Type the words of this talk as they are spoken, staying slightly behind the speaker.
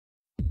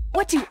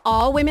What do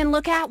all women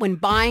look at when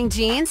buying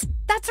jeans?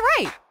 That's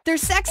right, they're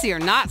sexy or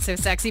not so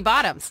sexy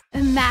bottoms.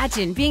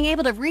 Imagine being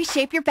able to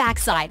reshape your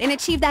backside and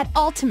achieve that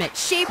ultimate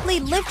shapely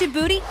lifted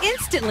booty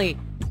instantly.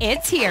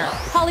 It's here,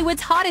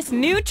 Hollywood's hottest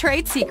new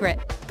trade secret,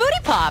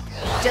 Bootypop.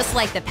 Just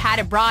like the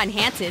padded bra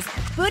enhances,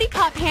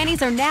 Bootypop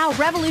panties are now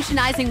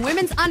revolutionizing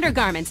women's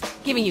undergarments,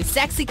 giving you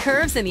sexy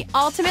curves and the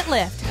ultimate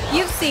lift.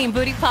 You've seen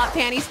Bootypop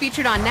panties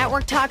featured on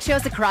network talk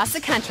shows across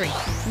the country.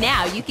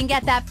 Now you can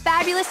get that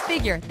fabulous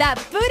figure, that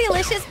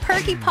bootylicious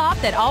perky pop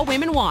that all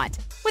women want,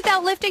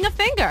 without lifting a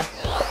finger.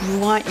 You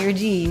want your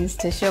jeans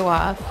to show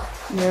off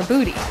your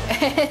booty.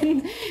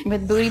 And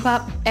with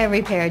Bootypop,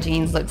 every pair of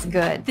jeans looks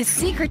good. The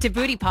secret to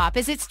Bootypop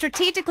is its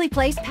strategically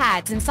placed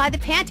pads inside the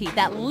panty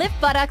that lift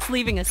buttocks,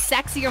 leaving a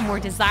sexier,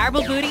 more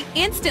desirable booty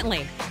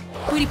instantly.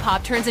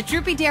 Bootypop turns a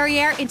droopy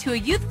derriere into a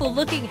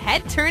youthful-looking,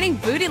 head-turning,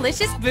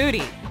 bootylicious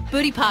booty.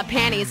 Bootypop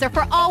panties are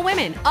for all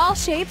women, all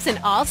shapes, and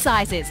all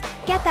sizes.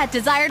 Get that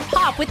desired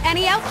pop with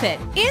any outfit,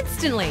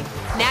 instantly.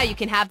 Now you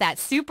can have that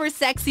super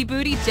sexy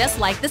booty just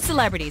like the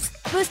celebrities.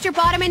 Boost your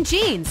bottom in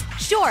jeans,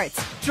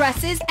 shorts,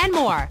 dresses, and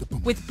more.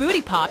 With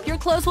Bootypop, your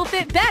clothes will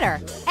fit better,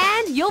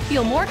 and you'll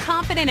feel more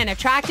confident and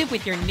attractive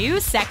with your new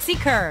sexy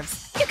curves.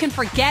 You can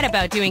forget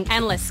about doing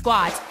endless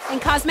squats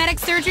and cosmetic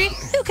surgery.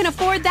 Who can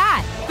afford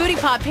that?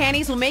 Bootypop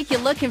panties will make you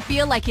look and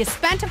feel like you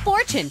spent a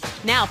fortune.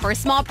 Now, for a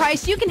small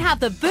price, you can have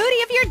the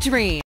booty of your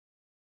dreams.